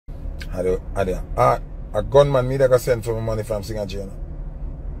A gunman me that can send for my money from Singer J.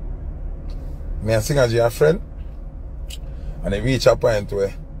 Me and Singer J a friend. And they reach a point where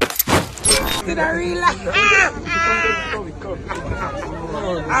to the real life.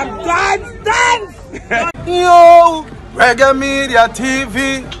 I'm dance. Yo, Reggae Media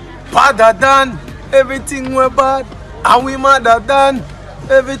TV, badder than everything we bad, and we madder than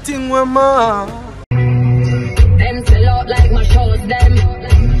everything we mad. Them sell out like my shows them.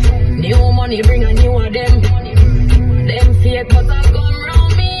 New money bring a new of them. Them fake but I come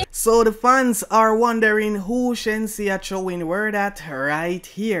round me. So the fans are wondering who Shenseea showing word at right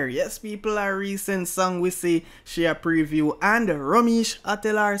here. Yes, people, a recent song we see she a preview and Romeich a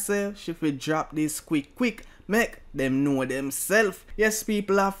tell herself she fit drop this quick. Make them know themselves. Yes,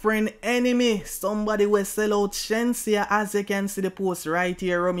 people, a friend enemy. Somebody will sell out Shenseea. As you can see the post right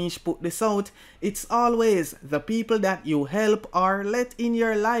here, Romeich put this out. It's always the people that you help or let in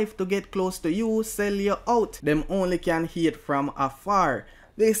your life to get close to you sell you out. Them only can hate from afar.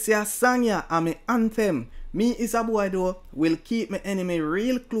 This ya song ya and me anthem. Me is a boy though, will keep my enemy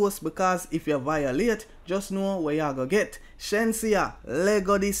real close because if you violate, just know where you go get. Shenseea,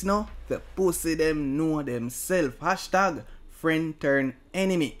 Lego this no, the pussy them know themselves. Hashtag friend turn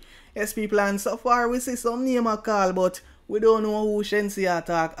enemy. Yes, people, and so far we see some name a call, but we don't know who Shenseea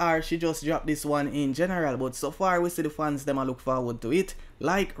talk or she just dropped this one in general. But so far we see the fans them a look forward to it,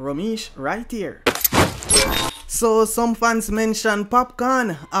 like Romeich right here. So some fans mention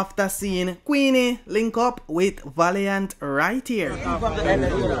Popcaan after seeing Queenie link up with Valiant right here. Want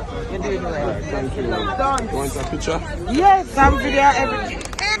a picture? Yes, some video everything.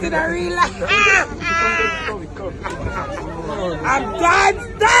 To the real life. I'm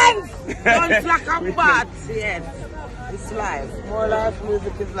dance. Don't like a bat. Yes. It's life. More life,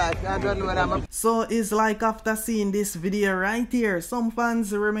 music is life. I don't know what I'm up. So it's like after seeing this video right here, some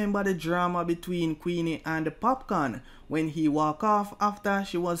fans remember the drama between Queenie and Popcaan when he walked off after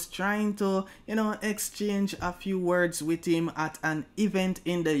she was trying to, exchange a few words with him at an event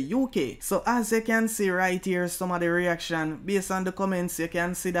in the UK. So as you can see right here, some of the reaction based on the comments, you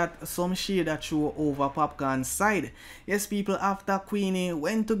can see that some shade that threw over Popcaan's side. Yes, people, after Queenie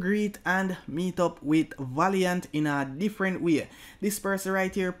went to greet and meet up with Valiant in a different way. This person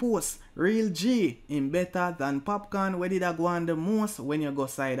right here posts, real G him better than Popcaan. Where did I go on the most when you go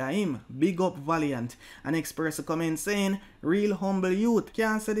side of him? Big up Valiant. And next person comment saying, real humble youth.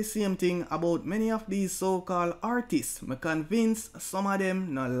 Can't say the same thing about many of these so-called artists. Me convinced some of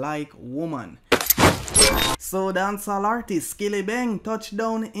them not like woman. So dancehall artist Skillibeng touched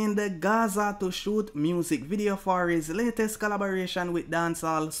down in the Gaza to shoot music video for his latest collaboration with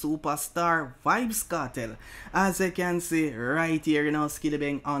dancehall superstar Vybz Kartel. As you can see right here,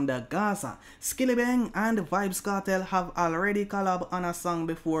 Skillibeng on the Gaza. Skillibeng and Vybz Kartel have already collabed on a song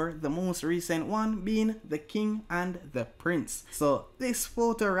before, the most recent one being The King and the Prince. So this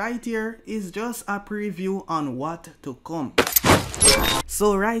photo right here is just a preview on what to come.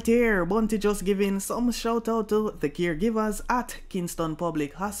 So right here, Bunty just giving some shout out to the caregivers at Kingston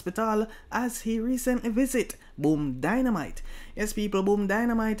Public Hospital as he recently visited Boom Dynamite. Yes, people, Boom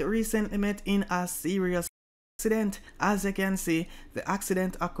Dynamite recently met in a serious accident. As you can see, the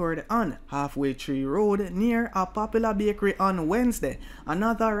accident occurred on Halfway Tree Road near a popular bakery on Wednesday.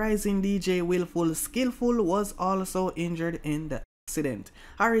 Another rising DJ, Willful Skillful, was also injured in the accident.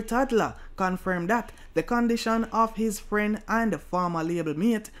 Harry Toddler confirmed that the condition of his friend and former label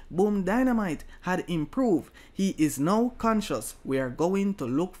mate Boom Dynamite had improved. He is now conscious. We are going to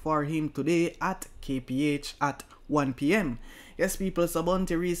look for him today at KPH at 1 p.m. Yes, people, so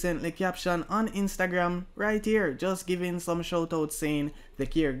Bunty recently captioned on Instagram right here, just giving some shout out saying, the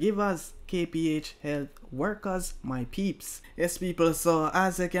caregivers, KPH health workers, my peeps. Yes, people, so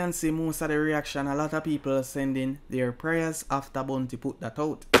as you can see, most of the reaction, a lot of people sending their prayers after Bunty put that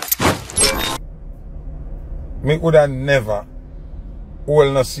out. Me would have never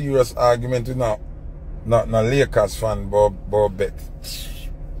hold no serious argument with no Lakers fan about bet.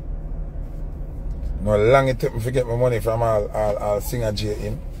 No long it took me to get my money from all Singer J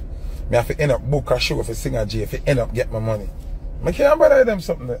in. Me have to end up book a show for Singer J if end up get my money. I can't bother them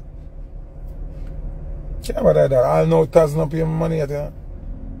something there. Can't bother that. I'll know Taz not pay my money yet,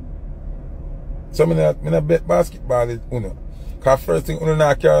 So I not bet basketball with Uno. Cause first thing Uno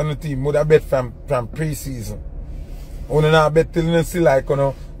not carry on the team, would have bet from pre-season. Uno not bet till you see like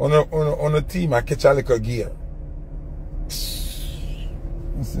on the team I catch a little gear.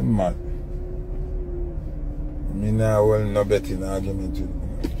 It's mad. Me now will no betting argument with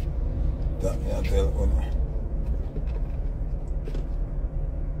Uno. That me I tell Uno.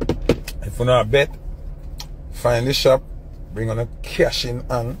 If you not bet, find the shop, bring on a cash in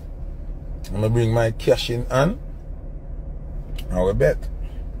hand, I'm gonna bring my cash in and we bet.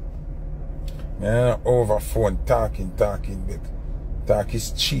 Man, over phone talking, but talk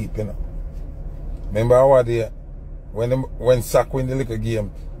is cheap, you know. Remember our day when Sack win the little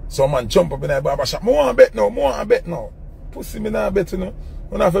game, someone jump up in that barber shop. More bet now. Pussy me now bet, you know.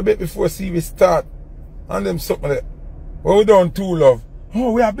 When I have a bet before series start. And them something like, well, we done 2 love.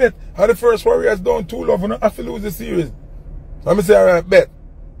 Oh, we have bet. How the first Warriors done 2 love, we don't have to lose the series. So I say, alright, bet.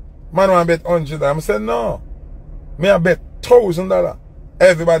 Man want bet $100. I say, no. Me I bet $1,000.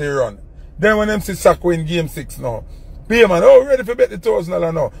 Everybody run. Then when them see Sack win game 6 now, pay man, oh, ready for bet the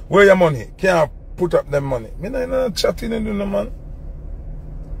 $1,000 now. Where your money? Can't put up them money. Me not chatting and do no man.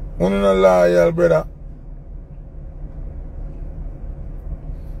 One no loyal, brother.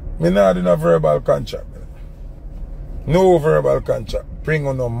 Me not do no verbal contract. No verbal contract. Bring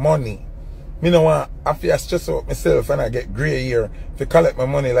on no money. Me no want after I stress out myself and I get grey hair to collect my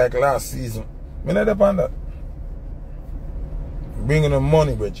money like last season. Me not depend on that. Bring on no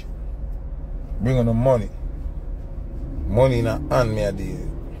money, Bridget. Bring on the money. Money in a hand me a deal.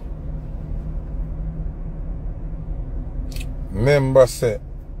 Member say.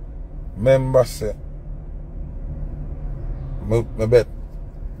 My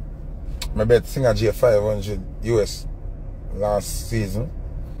bet Singer J 500 US last season.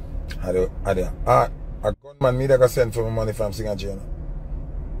 A gunman me that got send for my money from Singer J.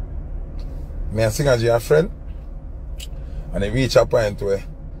 Me and Singer J a friend. And he reach a point where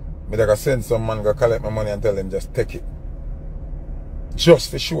me that got send some man go collect my money and tell them just take it. Just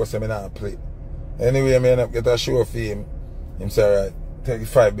for sure so me not play. Anyway, me end up get a show for him. Him say alright, take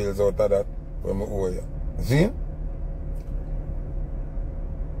 5 bills out of that when me owe you. See?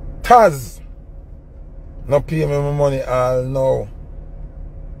 Taz no pay me my money all now.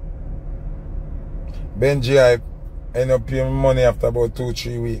 Benji Hype end up paying me money after about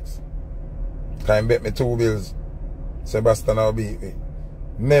 2-3 weeks. Can bet me 2 bills. Sebastian will beat me.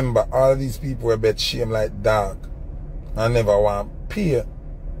 Remember, all these people were bet shame like dog and never want pay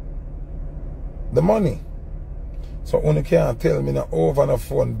the money. So you can't tell me no over the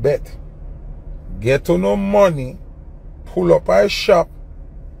phone bet. Get to no money, pull up a shop,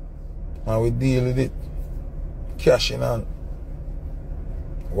 and we deal with it. Cash in hand.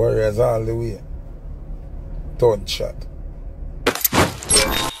 Warriors all the way. Don't chat.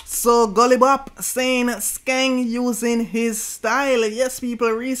 So Gully Bop saying Skeng using his style. Yes, people,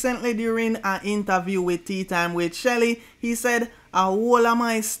 recently during an interview with Tea Time with Shelly, he said, "A whole of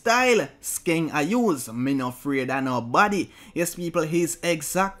my style, Skeng I use, me no afraid of nobody." Yes, people, his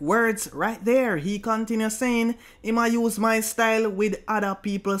exact words right there. He continues saying, "Him I use my style with other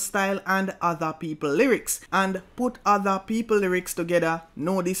people's style and other people lyrics. And put other people lyrics together,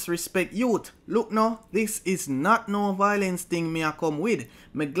 no disrespect youth. Look no, this is not no violence thing me a come with.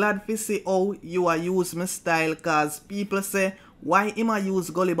 Me glad to see how you a use my style cause people say, why him a use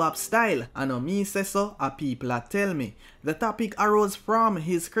Gully Bop style? And me say so, a people a tell me." The topic arose from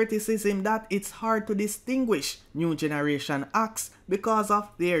his criticism that it's hard to distinguish new generation acts because of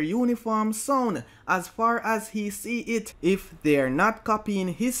their uniform sound. As far as he see it, if they're not copying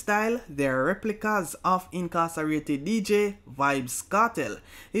his style, they're replicas of incarcerated DJ Vybz Kartel.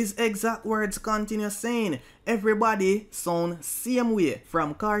 His exact words continue saying, "Everybody sound same way.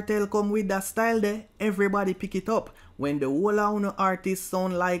 From Kartel come with that style there, everybody pick it up. When the whole of artists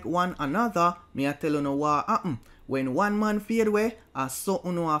sound like one another, me a tell you what happen. When one man fade away, I so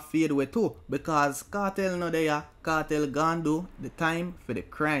a fade away too. Because Kartel no there, Kartel gone do the time for the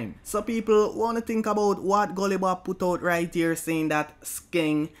crime." So people want to think about what Gully Bop put out right here saying that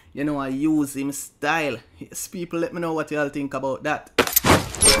Skeng, I use him style. Yes, people, let me know what y'all think about that.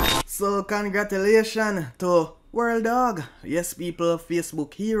 So congratulations to World Dog. Yes, people,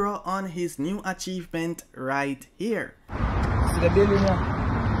 Facebook hero on his new achievement right here. See the building here?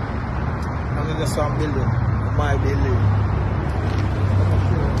 I'm just some building. My building.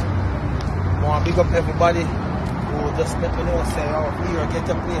 I want to big up everybody who just let me know, say, oh, here, get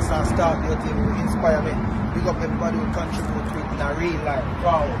a place and start your thing, who inspire me. Big up everybody who contribute to it in a real life.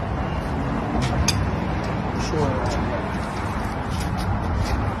 Wow. Sure.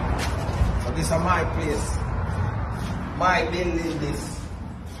 So this is my place. My building this.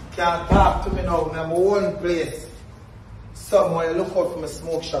 Can't talk to me now, I'm my own place. Somewhere look out for my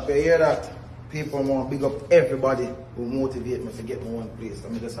smoke shop, you hear that? People want to big up everybody who motivate me to get my own place. I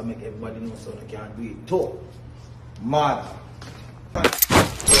mean, just to make everybody know so I can't do it too. Mad.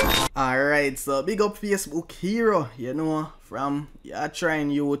 Alright, so big up Facebook hero. From your trying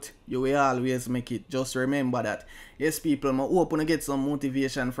youth, you will always make it. Just remember that. Yes, people, I hope you get some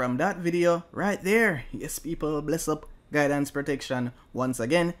motivation from that video right there. Yes, people, bless up, guidance, protection. Once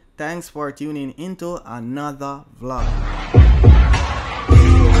again, thanks for tuning into another vlog.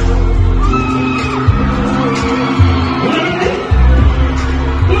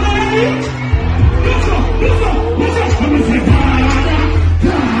 Hey!